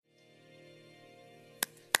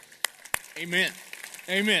Amen.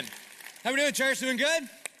 Amen. How we doing, church? Doing good?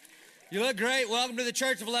 You look great. Welcome to the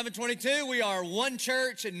Church of 1122. We are one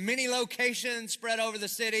church in many locations spread over the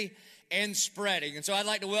city and spreading. And so I'd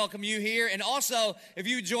like to welcome you here. And also, if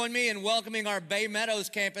you join me in welcoming our Bay Meadows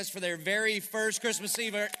campus for their very first Christmas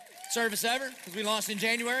Eve service ever, because we launched in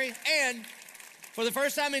January. And for the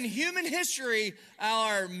first time in human history,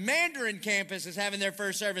 our Mandarin campus is having their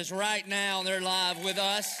first service right now, and they're live with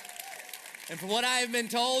us. And from what I have been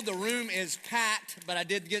told, the room is packed, but I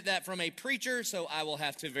did get that from a preacher, so I will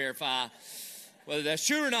have to verify whether that's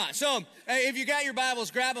true or not. So, if you got your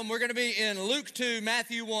Bibles, grab them. We're going to be in Luke 2,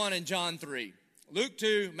 Matthew 1, and John 3. Luke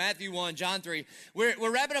 2, Matthew 1, John 3.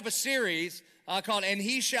 We're wrapping up a series called And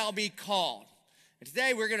He Shall Be Called. And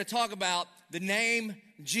today we're going to talk about the name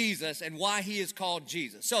Jesus and why he is called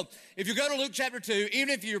Jesus. So, if you go to Luke chapter 2, even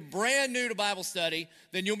if you're brand new to Bible study,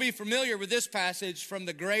 then you'll be familiar with this passage from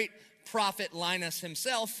the great prophet Linus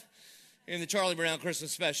himself in the Charlie Brown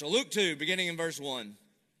Christmas special. Luke 2, beginning in verse 1.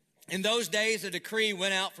 In those days, a decree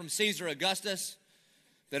went out from Caesar Augustus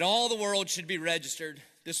that all the world should be registered.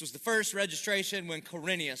 This was the first registration when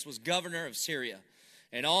Quirinius was governor of Syria.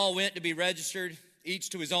 And all went to be registered, each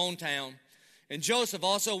to his own town. And Joseph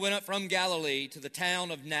also went up from Galilee to the town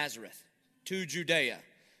of Nazareth, to Judea,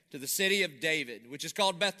 to the city of David, which is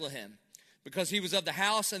called Bethlehem, because he was of the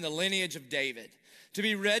house and the lineage of David, to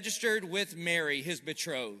be registered with Mary, his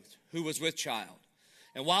betrothed, who was with child.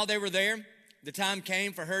 And while they were there, the time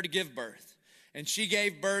came for her to give birth. And she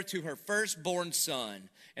gave birth to her firstborn son,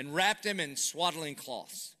 and wrapped him in swaddling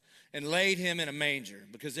cloths, and laid him in a manger,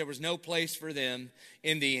 because there was no place for them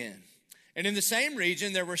in the inn. And in the same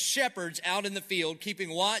region there were shepherds out in the field, keeping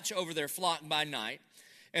watch over their flock by night.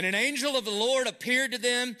 And an angel of the Lord appeared to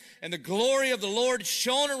them, and the glory of the Lord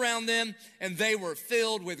shone around them, and they were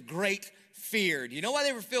filled with great fear. Do you know why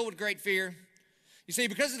they were filled with great fear? You see,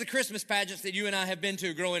 because of the Christmas pageants that you and I have been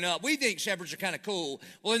to growing up, we think shepherds are kind of cool.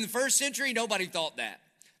 Well, in the first century, nobody thought that.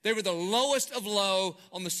 They were the lowest of low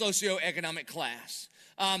on the socioeconomic class.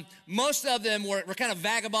 Most of them were kind of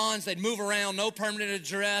vagabonds. They'd move around, no permanent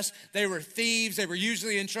address. They were thieves. They were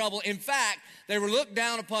usually in trouble. In fact, they were looked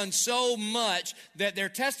down upon so much that their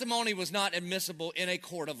testimony was not admissible in a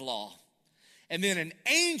court of law. And then an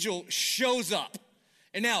angel shows up.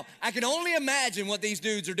 And now, I can only imagine what these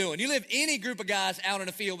dudes are doing. You live any group of guys out in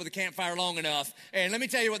a field with a campfire long enough, and let me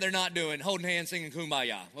tell you what they're not doing, holding hands, singing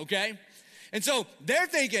Kumbaya, okay? And so they're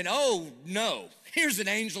thinking, oh, no, here's an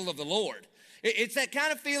angel of the Lord. It's that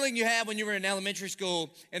kind of feeling you have when you were in elementary school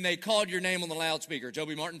and they called your name on the loudspeaker.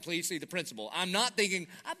 Joby Martin, please see the principal. I'm not thinking,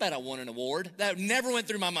 I bet I won an award. That never went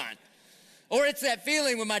through my mind. Or it's that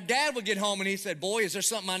feeling when my dad would get home and he said, boy, is there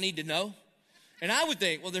something I need to know? And I would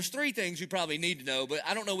think, well, there's three things you probably need to know, but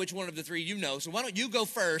I don't know which one of the three you know, so why don't you go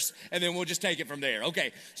first, and then we'll just take it from there.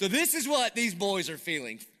 Okay, so this is what these boys are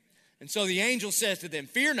feeling. And so the angel says to them,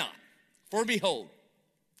 fear not, for behold,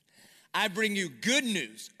 I bring you good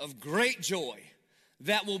news of great joy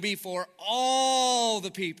that will be for all the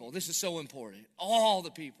people. This is so important, all the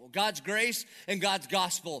people. God's grace and God's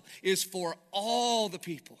gospel is for all the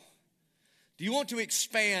people. Do you want to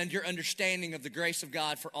expand your understanding of the grace of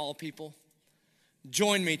God for all people?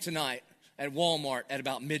 Join me tonight at Walmart at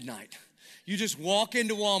about midnight. You just walk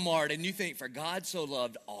into Walmart and you think, for God so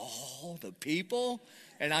loved all the people?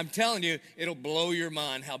 And I'm telling you, it'll blow your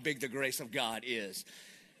mind how big the grace of God is.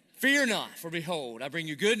 Fear not, for behold, I bring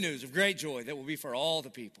you good news of great joy that will be for all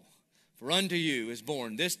the people. For unto you is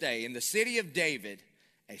born this day in the city of David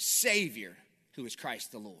a Savior who is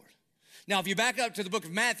Christ the Lord. Now, if you back up to the book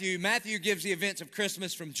of Matthew, Matthew gives the events of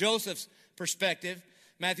Christmas from Joseph's perspective.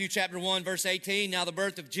 Matthew chapter 1, verse 18, now the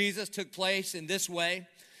birth of Jesus took place in this way.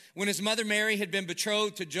 When his mother Mary had been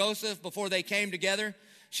betrothed to Joseph before they came together,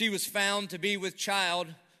 she was found to be with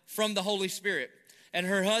child from the Holy Spirit. And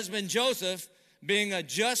her husband Joseph, being a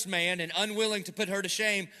just man and unwilling to put her to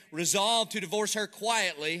shame, resolved to divorce her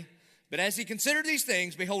quietly. But as he considered these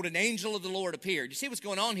things, behold, an angel of the Lord appeared. You see what's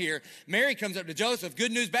going on here? Mary comes up to Joseph,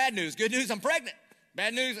 good news, bad news. Good news, I'm pregnant.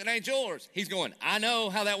 Bad news, it ain't yours. He's going, I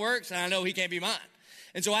know how that works, and I know he can't be mine.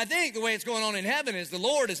 And so I think the way it's going on in heaven is the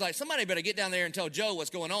Lord is like, somebody better get down there and tell Joe what's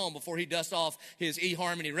going on before he dusts off his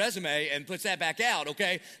eHarmony resume and puts that back out,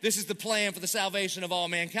 okay? This is the plan for the salvation of all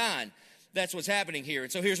mankind. That's what's happening here.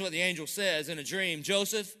 And so here's what the angel says in a dream.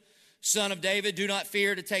 Joseph, son of David, do not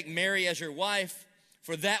fear to take Mary as your wife,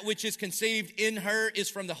 for that which is conceived in her is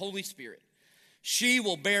from the Holy Spirit. She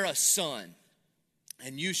will bear a son,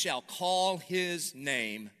 and you shall call his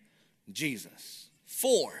name Jesus.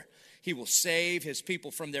 For he will save his people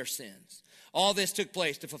from their sins. All this took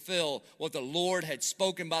place to fulfill what the Lord had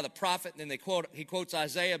spoken by the prophet. And then he quotes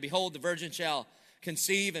Isaiah, behold, the virgin shall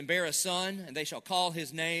conceive and bear a son, and they shall call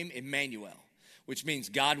his name Emmanuel, which means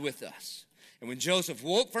God with us. And when Joseph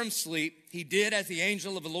woke from sleep, he did as the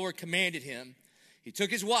angel of the Lord commanded him. He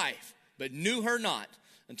took his wife, but knew her not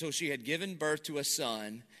until she had given birth to a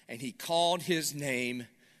son, and he called his name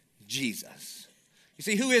Jesus. You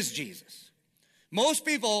see, who is Jesus? Most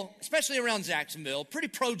people, especially around Jacksonville, pretty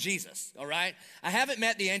pro-Jesus, all right? I haven't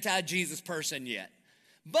met the anti-Jesus person yet.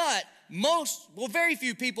 But very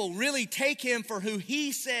few people really take him for who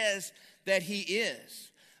he says that he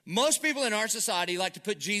is. Most people in our society like to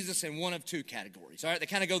put Jesus in one of two categories, all right? They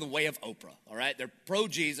kind of go the way of Oprah, all right? They're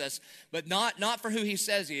pro-Jesus, but not for who he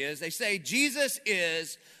says he is. They say Jesus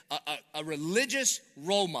is a religious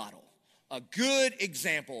role model, a good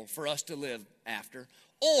example for us to live after,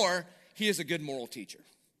 or he is a good moral teacher.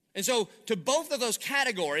 And so to both of those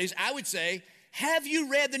categories, I would say, have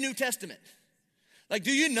you read the New Testament? Like,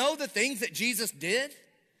 do you know the things that Jesus did?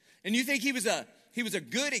 And you think he was a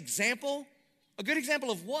good example? A good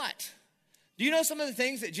example of what? Do you know some of the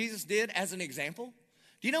things that Jesus did as an example?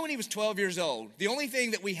 Do you know when he was 12 years old, the only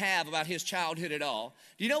thing that we have about his childhood at all,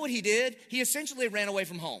 do you know what he did? He essentially ran away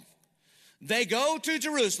from home. They go to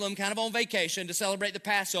Jerusalem kind of on vacation to celebrate the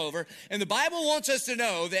Passover, and the Bible wants us to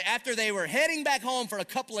know that after they were heading back home for a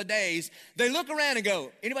couple of days, they look around and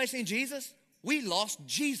go, anybody seen Jesus? We lost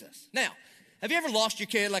Jesus. Now, have you ever lost your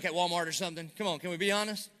kid like at Walmart or something? Come on, can we be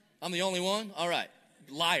honest? I'm the only one? All right.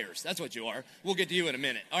 Liars, that's what you are. We'll get to you in a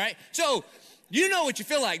minute, all right? So, you know what you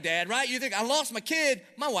feel like, Dad, right? You think, I lost my kid,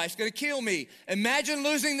 my wife's gonna kill me. Imagine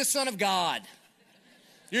losing the Son of God.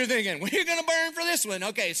 You're thinking, well, you're gonna burn for this one.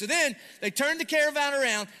 Okay, so then they turn the caravan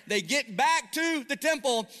around, they get back to the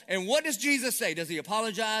temple, and what does Jesus say? Does he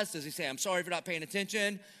apologize? Does he say, I'm sorry for not paying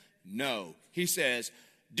attention? No. He says,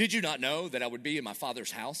 did you not know that I would be in my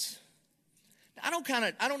Father's house? I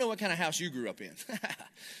don't know what kind of house you grew up in.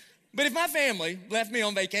 But if my family left me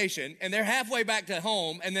on vacation and they're halfway back to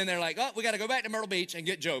home and then they're like, oh, we got to go back to Myrtle Beach and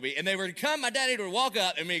get Joby, and they were to come, my daddy would walk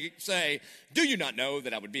up and me say, do you not know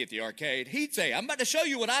that I would be at the arcade? He'd say, I'm about to show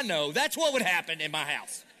you what I know. That's what would happen in my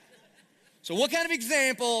house. So what kind of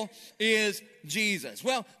example is Jesus?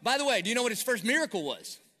 Well, by the way, do you know what his first miracle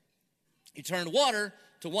was? He turned water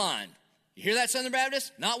to wine. You hear that, Southern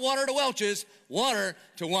Baptist? Not water to Welch's, water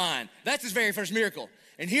to wine. That's his very first miracle.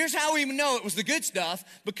 And here's how we know it was the good stuff,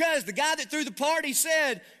 because the guy that threw the party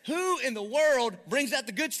said, who in the world brings out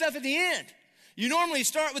the good stuff at the end? You normally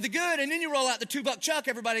start with the good, and then you roll out the $2 chuck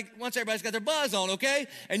once everybody's got their buzz on, okay?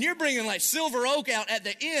 And you're bringing like Silver Oak out at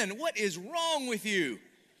the end. What is wrong with you?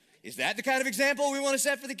 Is that the kind of example we want to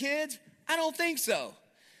set for the kids? I don't think so.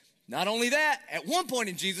 Not only that, at one point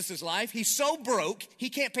in Jesus' life, he's so broke, he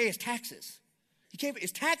can't pay his taxes.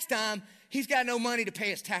 It's tax time. He's got no money to pay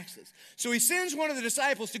his taxes. So he sends one of the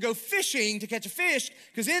disciples to go fishing to catch a fish,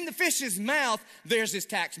 because in the fish's mouth, there's his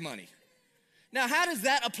tax money. Now, how does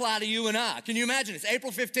that apply to you and I? Can you imagine? It's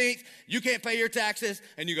April 15th, you can't pay your taxes,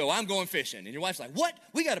 and you go, I'm going fishing. And your wife's like, what?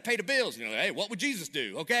 We got to pay the bills. You know, hey, what would Jesus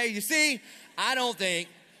do? Okay, you see, I don't think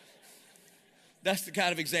that's the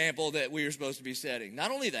kind of example that we are supposed to be setting. Not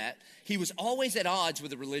only that, he was always at odds with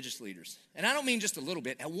the religious leaders. And I don't mean just a little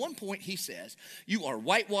bit. At one point, he says, you are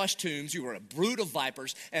whitewashed tombs, you are a brood of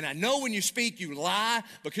vipers, and I know when you speak, you lie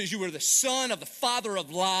because you are the son of the father of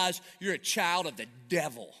lies. You're a child of the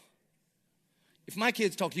devil. If my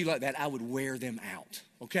kids talk to you like that, I would wear them out,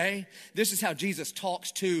 okay? This is how Jesus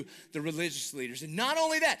talks to the religious leaders. And not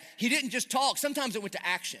only that, he didn't just talk. Sometimes it went to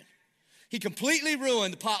action. He completely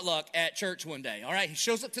ruined the potluck at church one day, all right? He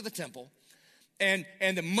shows up to the temple, and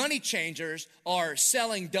the money changers are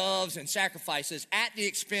selling doves and sacrifices at the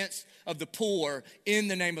expense of the poor in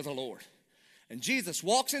the name of the Lord. And Jesus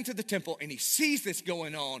walks into the temple, and he sees this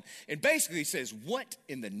going on, and basically says, what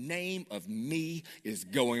in the name of me is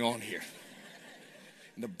going on here?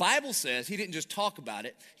 And the Bible says he didn't just talk about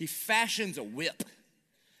it, he fashions a whip.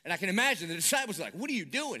 And I can imagine the disciples are like, what are you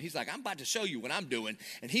doing? He's like, I'm about to show you what I'm doing.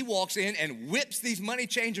 And he walks in and whips these money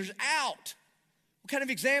changers out. What kind of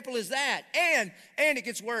example is that? And it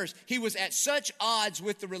gets worse. He was at such odds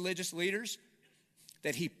with the religious leaders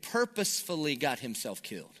that he purposefully got himself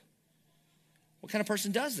killed. What kind of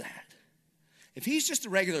person does that? If he's just a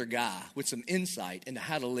regular guy with some insight into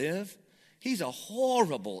how to live, he's a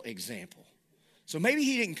horrible example. So maybe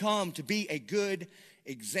he didn't come to be a good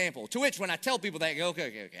example. To which, when I tell people that, I go,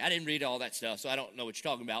 okay, I didn't read all that stuff, so I don't know what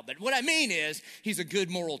you're talking about. But what I mean is, he's a good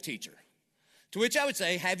moral teacher. To which I would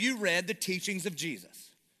say, have you read the teachings of Jesus?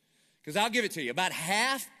 Because I'll give it to you, about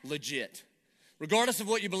half legit. Regardless of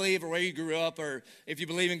what you believe or where you grew up or if you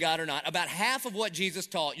believe in God or not, about half of what Jesus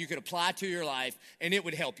taught you could apply to your life and it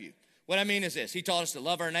would help you. What I mean is this, he taught us to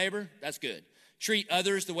love our neighbor, that's good. Treat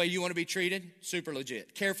others the way you want to be treated, super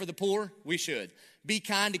legit. Care for the poor, we should. Be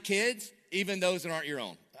kind to kids, even those that aren't your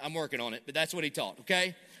own. I'm working on it, but that's what he taught,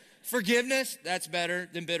 okay? Forgiveness, that's better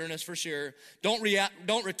than bitterness for sure. Don't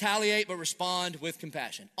retaliate, but respond with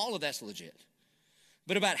compassion. All of that's legit.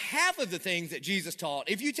 But about half of the things that Jesus taught,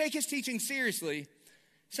 if you take his teaching seriously,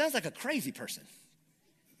 sounds like a crazy person.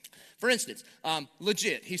 For instance,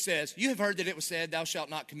 legit, he says, you have heard that it was said, thou shalt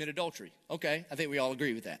not commit adultery. Okay, I think we all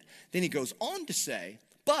agree with that. Then he goes on to say,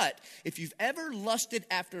 but if you've ever lusted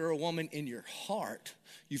after a woman in your heart,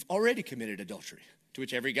 you've already committed adultery. To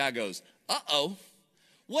which every guy goes, uh-oh,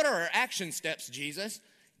 what are our action steps, Jesus?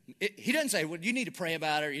 He doesn't say, well, you need to pray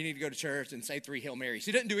about it, you need to go to church and say 3 Hail Marys.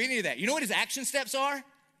 He doesn't do any of that. You know what his action steps are?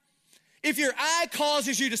 If your eye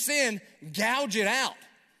causes you to sin, gouge it out.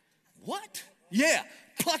 What? Yeah,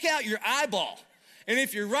 pluck out your eyeball. And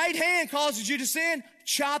if your right hand causes you to sin,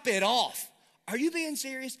 chop it off. Are you being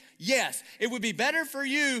serious? Yes, it would be better for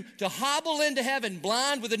you to hobble into heaven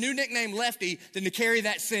blind with a new nickname Lefty than to carry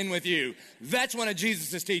that sin with you. That's one of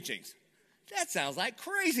Jesus' teachings. That sounds like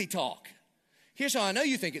crazy talk. Here's how I know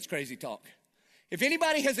you think it's crazy talk. If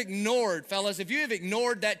anybody has ignored, fellas, if you have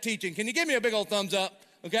ignored that teaching, can you give me a big old thumbs up?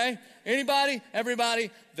 Okay? Anybody?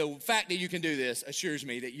 Everybody? The fact that you can do this assures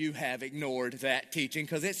me that you have ignored that teaching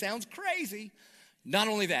because it sounds crazy. Not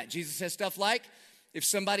only that, Jesus says stuff like, if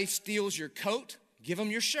somebody steals your coat, give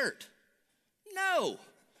them your shirt. No.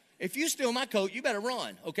 If you steal my coat, you better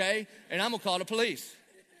run, okay? And I'm going to call the police.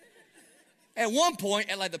 At one point,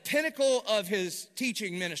 at like the pinnacle of his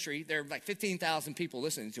teaching ministry, there are like 15,000 people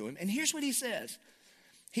listening to him. And here's what he says.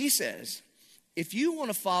 He says, if you want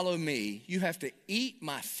to follow me, you have to eat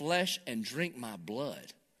my flesh and drink my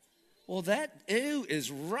blood. Well, that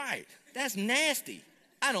is right. That's nasty.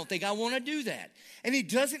 I don't think I want to do that. And he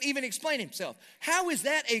doesn't even explain himself. How is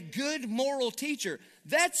that a good moral teacher?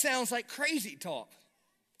 That sounds like crazy talk.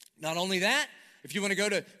 Not only that, if you want to go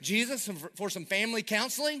to Jesus for some family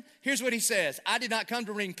counseling, here's what he says. I did not come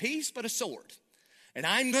to bring peace, but a sword. And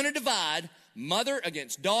I'm going to divide mother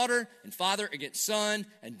against daughter and father against son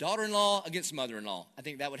and daughter-in-law against mother-in-law. I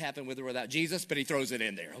think that would happen with or without Jesus, but he throws it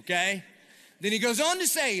in there, okay? Then he goes on to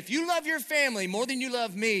say, if you love your family more than you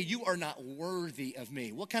love me, you are not worthy of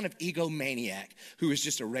me. What kind of egomaniac who is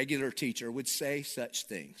just a regular teacher would say such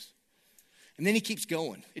things? And then he keeps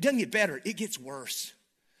going. It doesn't get better. It gets worse.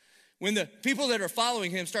 When the people that are following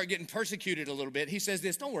him start getting persecuted a little bit, he says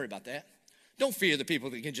this, don't worry about that. Don't fear the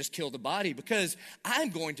people that can just kill the body because I'm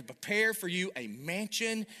going to prepare for you a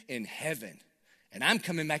mansion in heaven. And I'm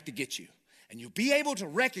coming back to get you. And you'll be able to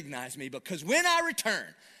recognize me because when I return,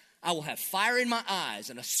 I will have fire in my eyes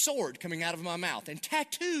and a sword coming out of my mouth and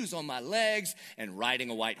tattoos on my legs and riding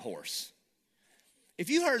a white horse. If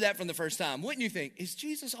you heard that from the first time, wouldn't you think, is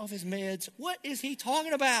Jesus off his meds? What is he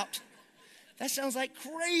talking about? That sounds like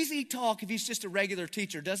crazy talk if he's just a regular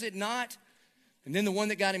teacher, does it not? And then the one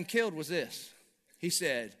that got him killed was this. He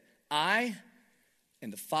said, I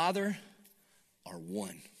and the Father are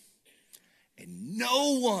one. And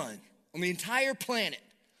no one on the entire planet,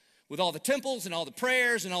 with all the temples and all the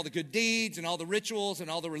prayers and all the good deeds and all the rituals and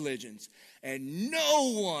all the religions, and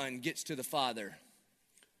no one gets to the Father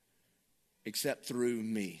except through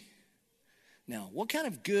me. Now, what kind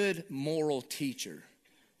of good moral teacher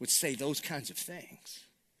would say those kinds of things?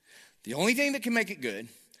 The only thing that can make it good,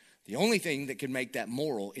 the only thing that can make that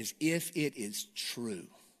moral is if it is true.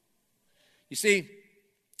 You see,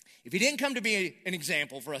 if he didn't come to be an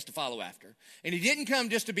example for us to follow after, and he didn't come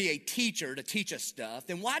just to be a teacher to teach us stuff,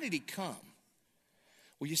 then why did he come?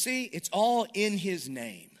 Well, you see, it's all in his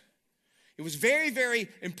name. It was very, very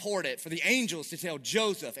important for the angels to tell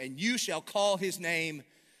Joseph, and you shall call his name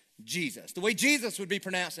Jesus. The way Jesus would be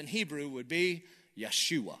pronounced in Hebrew would be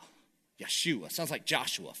Yeshua. Yeshua. Sounds like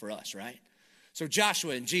Joshua for us, right? So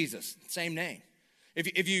Joshua and Jesus, same name.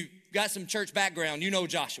 If you got some church background, you know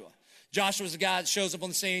Joshua. Joshua's the guy that shows up on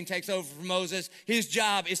the scene, takes over from Moses. His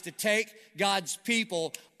job is to take God's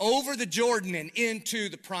people over the Jordan and into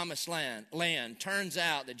the promised land. Turns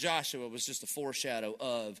out that Joshua was just a foreshadow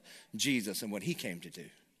of Jesus and what he came to do.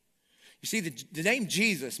 You see, the name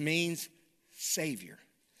Jesus means Savior.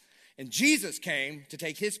 And Jesus came to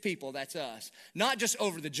take his people, that's us, not just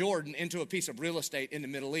over the Jordan into a piece of real estate in the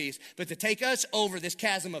Middle East, but to take us over this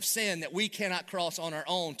chasm of sin that we cannot cross on our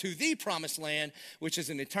own to the promised land, which is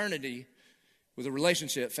an eternity with a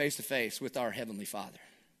relationship face to face with our Heavenly Father.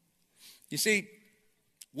 You see,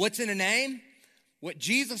 what's in a name? What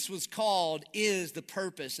Jesus was called is the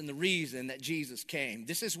purpose and the reason that Jesus came.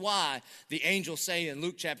 This is why the angels say in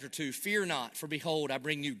Luke chapter 2, fear not, for behold, I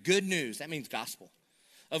bring you good news. That means gospel.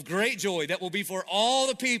 Of great joy that will be for all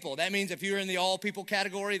the people. That means if you're in the all people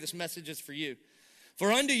category, this message is for you.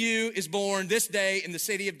 For unto you is born this day in the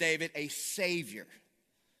city of David a Savior.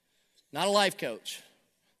 Not a life coach,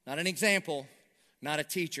 not an example, not a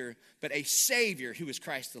teacher, but a Savior who is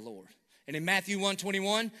Christ the Lord. And in Matthew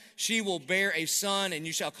 1:21, she will bear a son, and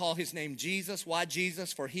you shall call his name Jesus. Why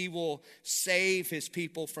Jesus? For he will save his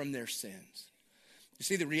people from their sins. You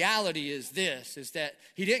see, the reality is this, is that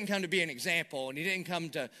he didn't come to be an example, and he didn't come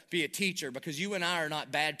to be a teacher, because you and I are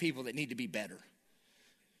not bad people that need to be better.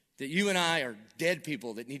 That you and I are dead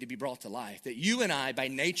people that need to be brought to life. That you and I, by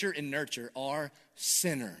nature and nurture, are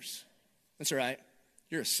sinners. That's right.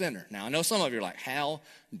 You're a sinner. Now, I know some of you are like, how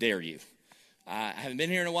dare you? I haven't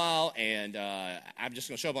been here in a while, and I'm just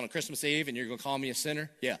going to show up on a Christmas Eve, and you're going to call me a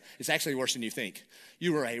sinner? Yeah, it's actually worse than you think.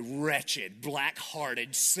 You are a wretched,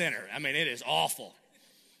 black-hearted sinner. I mean, it is awful.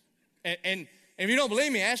 And if you don't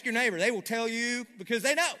believe me, ask your neighbor. They will tell you because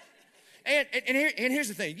they know. And here's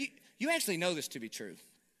the thing. You actually know this to be true.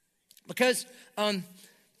 Because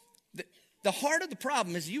the heart of the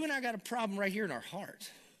problem is you and I got a problem right here in our heart.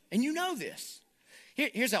 And you know this.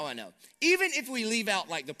 Here's how I know. Even if we leave out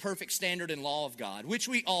like the perfect standard and law of God, which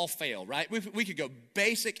we all fail, right? We could go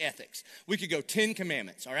basic ethics. We could go 10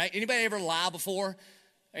 commandments, all right? Anybody ever lie before?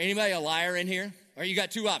 Anybody a liar in here? Or you got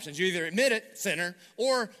two options. You either admit it, sinner,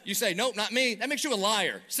 or you say, nope, not me. That makes you a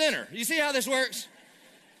liar, sinner. You see how this works?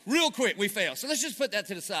 Real quick, we fail. So let's just put that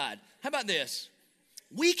to the side. How about this?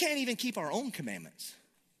 We can't even keep our own commandments.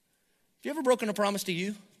 Have you ever broken a promise to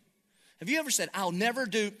you? Have you ever said, I'll never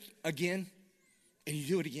do again? And you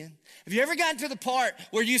do it again? Have you ever gotten to the part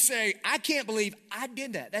where you say, I can't believe I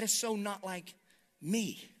did that? That is so not like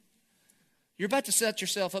me. You're about to set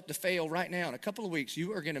yourself up to fail right now. In a couple of weeks,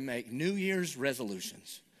 you are going to make New Year's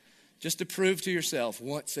resolutions just to prove to yourself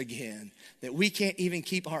once again that we can't even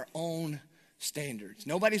keep our own standards.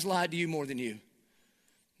 Nobody's lied to you more than you.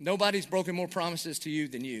 Nobody's broken more promises to you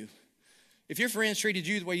than you. If your friends treated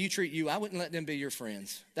you the way you treat you, I wouldn't let them be your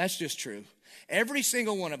friends. That's just true. Every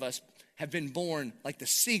single one of us have been born like the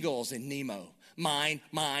seagulls in Nemo. Mine,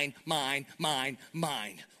 mine, mine, mine,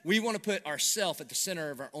 mine. We want to put ourselves at the center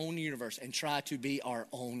of our own universe and try to be our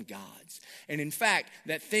own gods. And in fact,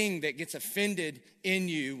 that thing that gets offended in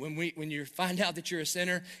you when you find out that you're a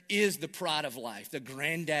sinner is the pride of life, the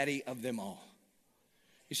granddaddy of them all.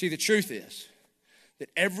 You see, the truth is that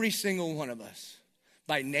every single one of us,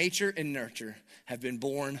 by nature and nurture, have been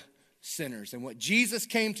born sinners. And what Jesus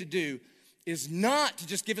came to do is not to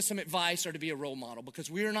just give us some advice or to be a role model, because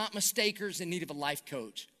we are not mistakers in need of a life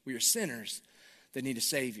coach. We are sinners that need a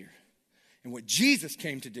Savior. And what Jesus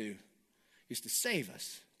came to do is to save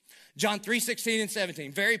us. John 3:16 and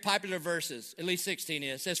 17, very popular verses, at least 16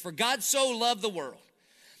 is, says, for God so loved the world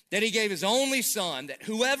that he gave his only son, that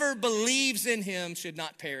whoever believes in him should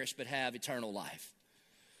not perish but have eternal life.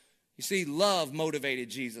 You see, love motivated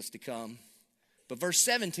Jesus to come. But verse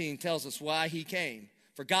 17 tells us why he came.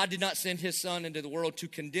 For God did not send his son into the world to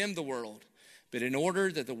condemn the world, but in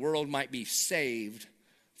order that the world might be saved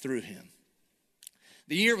through him.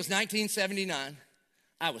 The year was 1979.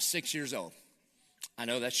 I was 6 years old. I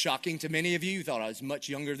know that's shocking to many of you. You thought I was much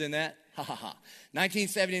younger than that. Ha ha ha.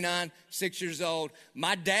 1979, 6 years old.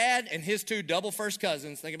 My dad and his two double first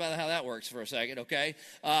cousins, think about how that works for a second, okay?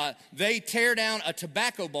 They tear down a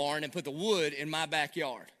tobacco barn and put the wood in my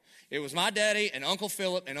backyard. It was my daddy and Uncle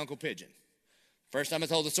Philip and Uncle Pigeon. First time I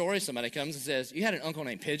told the story, somebody comes and says, you had an uncle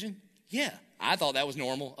named Pigeon? Yeah. I thought that was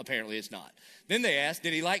normal. Apparently it's not. Then they asked,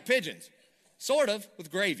 did he like pigeons? Sort of,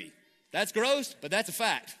 with gravy. That's gross, but that's a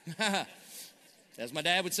fact. As my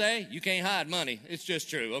dad would say, you can't hide money. It's just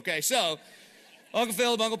true, okay? So, Uncle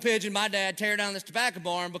Philip, Uncle Pigeon, my dad tear down this tobacco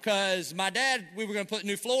barn because my dad, we were going to put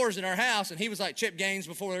new floors in our house, and he was like Chip Gaines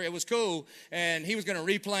before it was cool, and he was going to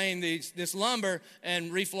replane this lumber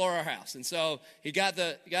and refloor our house. And so he got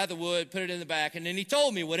the wood, put it in the back, and then he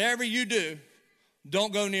told me, whatever you do,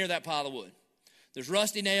 don't go near that pile of wood. There's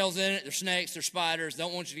rusty nails in it, there's snakes, there's spiders,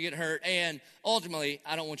 don't want you to get hurt, and ultimately,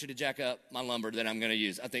 I don't want you to jack up my lumber that I'm going to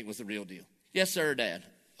use. I think was the real deal. Yes, sir, Dad.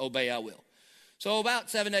 Obey, I will. So about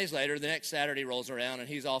 7 days later, the next Saturday rolls around, and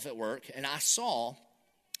he's off at work, and I saw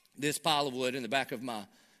this pile of wood in the back of my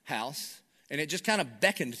house, and it just kind of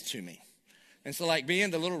beckoned to me. And so like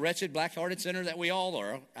being the little wretched, black-hearted sinner that we all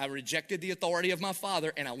are, I rejected the authority of my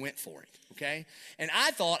father, and I went for it, okay? And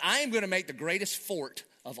I thought, I am going to make the greatest fort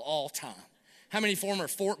of all time. How many former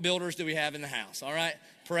fort builders do we have in the house, all right?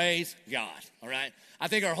 Praise God, all right? I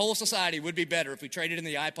think our whole society would be better if we traded in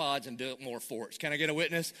the iPods and built more forts. Can I get a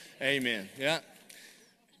witness? Amen, yeah.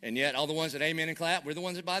 And yet, all the ones that amen and clap, we're the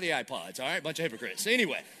ones that buy the iPods, all right? Bunch of hypocrites.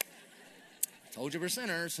 Anyway, I told you we're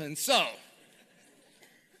sinners, and so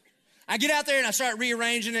I get out there and I start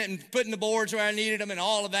rearranging it and putting the boards where I needed them and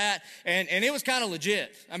all of that. And it was kind of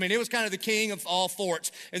legit. I mean, it was kind of the king of all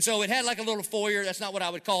forts. And so it had like a little foyer. That's not what I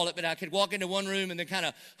would call it, but I could walk into one room and then kind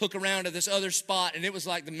of hook around to this other spot. And it was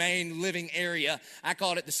like the main living area. I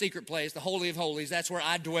called it the secret place, the Holy of Holies. That's where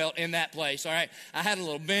I dwelt in that place, all right? I had a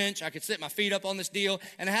little bench. I could sit my feet up on this deal.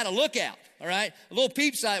 And I had a lookout, all right? A little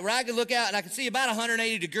peep sight where I could look out and I could see about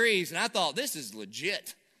 180 degrees. And I thought, this is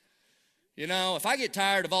legit. You know, if I get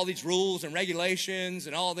tired of all these rules and regulations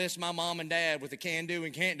and all this, my mom and dad with the can do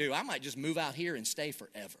and can't do, I might just move out here and stay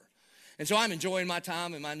forever. And so I'm enjoying my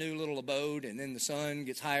time in my new little abode, and then the sun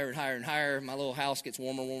gets higher and higher and higher. My little house gets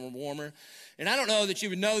warmer, warmer, warmer. And I don't know that you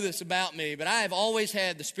would know this about me, but I have always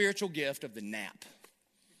had the spiritual gift of the nap.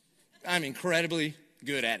 I'm incredibly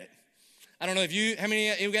good at it. I don't know if you got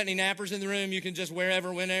any nappers in the room? You can just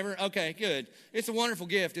wherever, whenever? Okay, good. It's a wonderful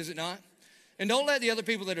gift, is it not? And don't let the other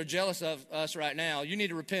people that are jealous of us right now, you need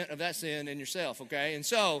to repent of that sin in yourself, okay? And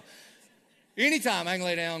so, anytime I can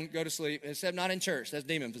lay down, go to sleep, except not in church. That's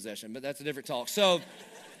demon possession, but that's a different talk. So,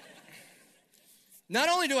 not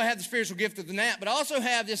only do I have the spiritual gift of the nap, but I also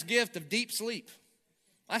have this gift of deep sleep.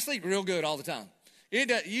 I sleep real good all the time.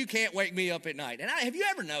 You can't wake me up at night. And have you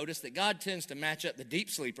ever noticed that God tends to match up the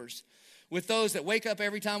deep sleepers with those that wake up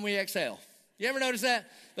every time we exhale? You ever notice that?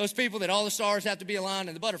 Those people that all the stars have to be aligned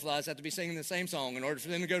and the butterflies have to be singing the same song in order for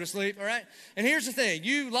them to go to sleep, all right? And here's the thing.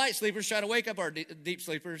 You light sleepers try to wake up our deep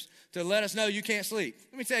sleepers to let us know you can't sleep.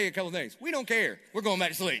 Let me tell you a couple things. We don't care. We're going back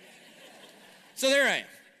to sleep. So there I am,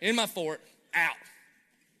 in my fort, out.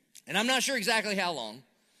 And I'm not sure exactly how long,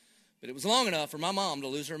 but it was long enough for my mom to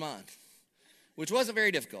lose her mind, which wasn't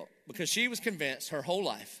very difficult because she was convinced her whole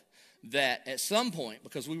life that at some point,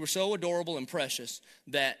 because we were so adorable and precious,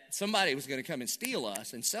 that somebody was going to come and steal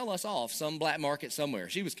us and sell us off some black market somewhere.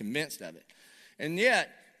 She was convinced of it. And yet,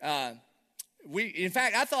 in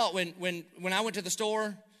fact, I thought when I went to the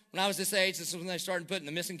store, when I was this age, this is when they started putting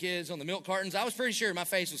the missing kids on the milk cartons, I was pretty sure my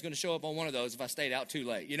face was going to show up on one of those if I stayed out too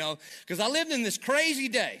late, you know, because I lived in this crazy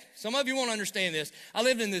day. Some of you won't understand this. I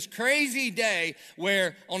lived in this crazy day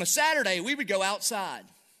where on a Saturday, we would go outside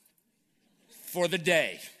for the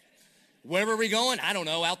day. Where were we going? I don't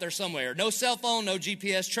know, out there somewhere. No cell phone, no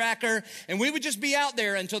GPS tracker. And we would just be out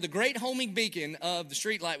there until the great homing beacon of the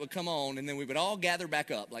street light would come on, and then we would all gather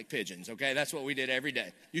back up like pigeons, okay? That's what we did every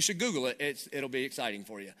day. You should Google it. It'll be exciting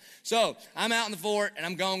for you. So I'm out in the fort, and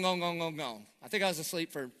I'm gone. I think I was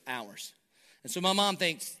asleep for hours. And so my mom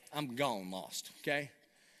thinks I'm gone, lost, okay?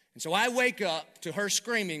 And so I wake up to her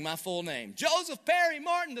screaming my full name, Joseph Perry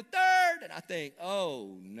Martin III. And I think,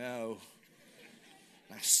 oh, no.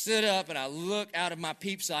 I sit up and I look out of my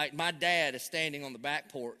peep sight. My dad is standing on the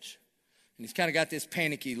back porch. And he's kind of got this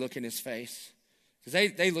panicky look in his face.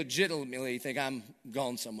 Because they legitimately think I'm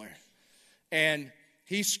gone somewhere. And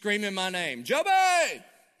he's screaming my name, Joby!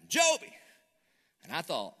 Joby! And I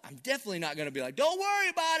thought, I'm definitely not going to be like, don't worry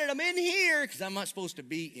about it, I'm in here. Because I'm not supposed to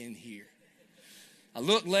be in here. I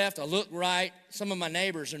look left, I look right. Some of my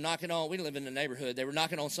neighbors are knocking on, we live in the neighborhood. They were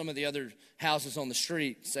knocking on some of the other houses on the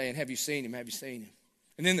street saying, have you seen him, have you seen him?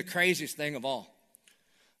 And then the craziest thing of all,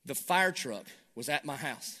 the fire truck was at my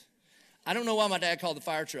house. I don't know why my dad called the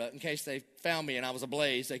fire truck in case they found me and I was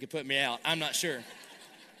ablaze, they could put me out. I'm not sure.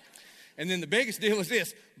 And then the biggest deal is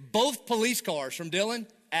this, both police cars from Dillon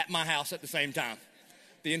at my house at the same time.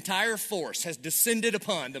 The entire force has descended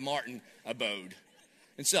upon the Martin abode.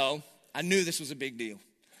 And so I knew this was a big deal.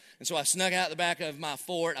 And so I snuck out the back of my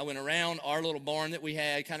fort. I went around our little barn that we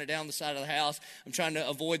had, kind of down the side of the house. I'm trying to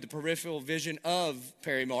avoid the peripheral vision of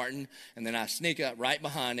Perry Martin. And then I sneak up right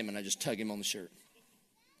behind him, and I just tug him on the shirt.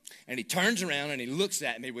 And he turns around, and he looks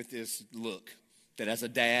at me with this look that as a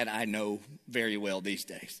dad I know very well these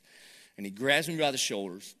days. And he grabs me by the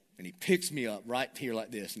shoulders, and he picks me up right here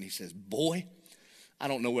like this. And he says, boy, I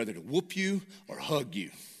don't know whether to whoop you or hug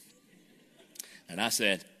you. And I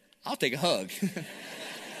said, I'll take a hug.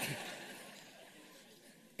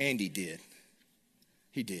 And he did.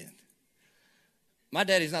 He did. My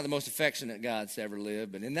daddy's not the most affectionate guy that's ever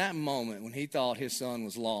lived, but in that moment when he thought his son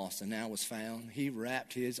was lost and now was found, he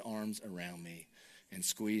wrapped his arms around me and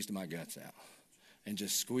squeezed my guts out. And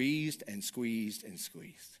just squeezed and squeezed and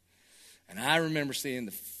squeezed. And I remember seeing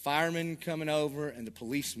the firemen coming over and the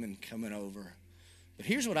policemen coming over. But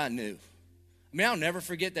here's what I knew. I mean, I'll never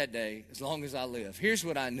forget that day as long as I live. Here's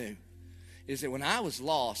what I knew. Is that when I was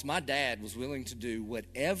lost, my dad was willing to do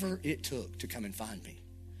whatever it took to come and find me.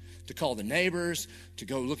 To call the neighbors, to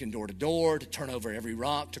go looking door to door, to turn over every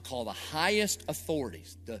rock, to call the highest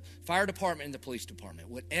authorities, the fire department and the police department,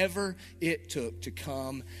 whatever it took to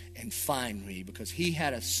come and find me because he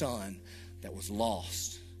had a son that was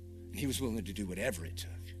lost. And he was willing to do whatever it took.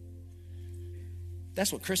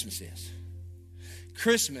 That's what Christmas is.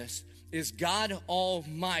 Christmas is God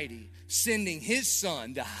Almighty sending his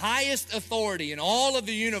son, the highest authority in all of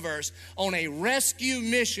the universe, on a rescue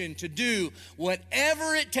mission to do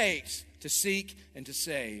whatever it takes to seek and to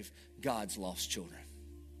save God's lost children.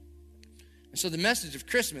 And so the message of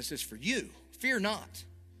Christmas is for you. Fear not.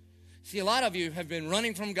 See, a lot of you have been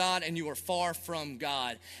running from God and you are far from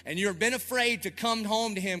God. And you've been afraid to come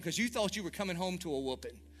home to him because you thought you were coming home to a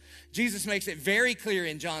whooping. Jesus makes it very clear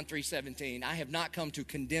in John 3:17, I have not come to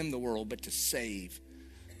condemn the world, but to save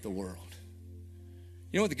the world.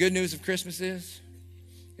 You know what the good news of Christmas is?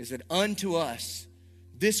 Is that unto us,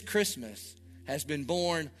 this Christmas has been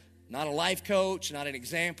born not a life coach, not an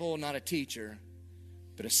example, not a teacher,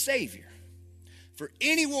 but a Savior. For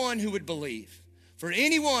anyone who would believe, for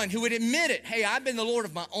anyone who would admit it, hey, I've been the Lord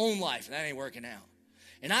of my own life, and that ain't working out.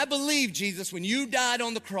 And I believe, Jesus, when you died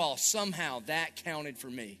on the cross, somehow that counted for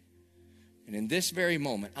me. And in this very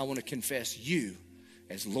moment, I want to confess you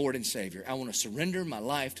as Lord and Savior. I want to surrender my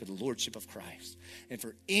life to the Lordship of Christ. And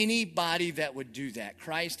for anybody that would do that,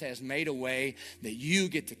 Christ has made a way that you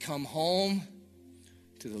get to come home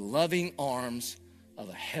to the loving arms of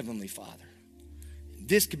a heavenly Father. And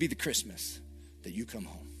this could be the Christmas that you come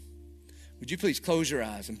home. Would you please close your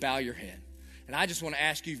eyes and bow your head? And I just want to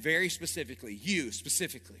ask you very specifically, you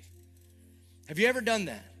specifically, have you ever done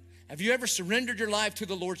that? Have you ever surrendered your life to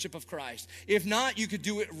the Lordship of Christ? If not, you could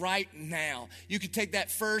do it right now. You could take that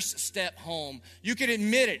first step home. You could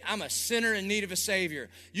admit it. I'm a sinner in need of a Savior.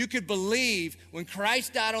 You could believe when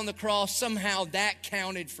Christ died on the cross, somehow that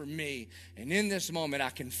counted for me. And in this moment, I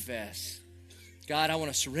confess, God, I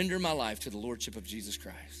want to surrender my life to the Lordship of Jesus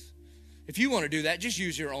Christ. If you want to do that, just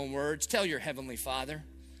use your own words. Tell your Heavenly Father.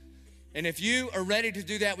 And if you are ready to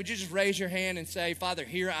do that, would you just raise your hand and say, Father,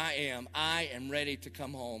 here I am. I am ready to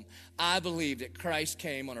come home. I believe that Christ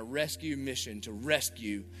came on a rescue mission to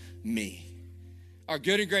rescue me. Our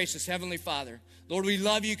good and gracious Heavenly Father, Lord, we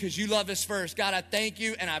love you because you love us first. God, I thank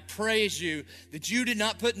you and I praise you that you did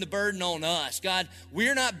not put the burden on us. God,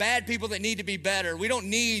 we're not bad people that need to be better. We don't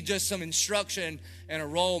need just some instruction and a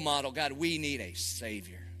role model. God, we need a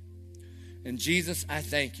Savior. And Jesus, I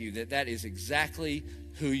thank you that that is exactly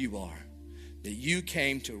who you are, that you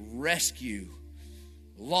came to rescue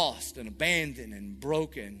lost and abandoned and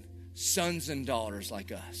broken sons and daughters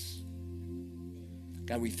like us.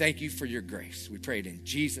 God, we thank you for your grace. We pray it in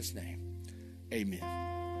Jesus' name. Amen.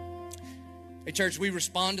 Hey, church, we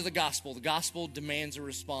respond to the gospel. The gospel demands a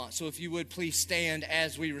response. So if you would, please stand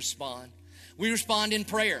as we respond. We respond in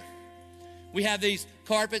prayer. We have these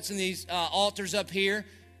carpets and these altars up here.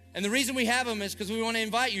 And the reason we have them is because we want to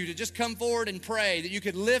invite you to just come forward and pray, that you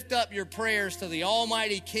could lift up your prayers to the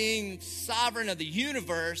Almighty King, sovereign of the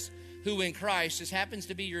universe, who in Christ just happens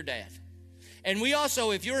to be your dad. And we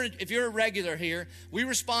also, if you're a regular here, we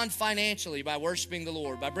respond financially by worshiping the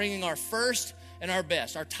Lord, by bringing our first and our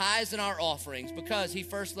best, our tithes and our offerings, because he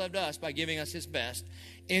first loved us by giving us his best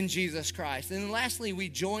in Jesus Christ. And then lastly, we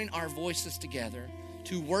join our voices together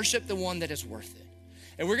to worship the one that is worth it.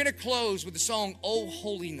 And we're going to close with the song, Oh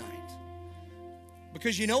Holy Night.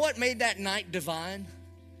 Because you know what made that night divine?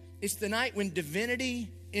 It's the night when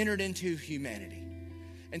divinity entered into humanity.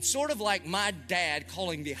 And sort of like my dad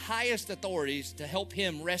calling the highest authorities to help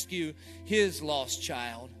him rescue his lost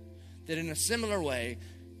child, that in a similar way,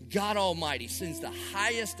 God Almighty sends the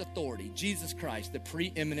highest authority, Jesus Christ, the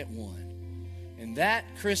preeminent one. And that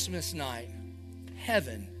Christmas night,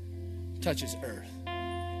 heaven touches earth.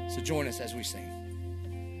 So join us as we sing.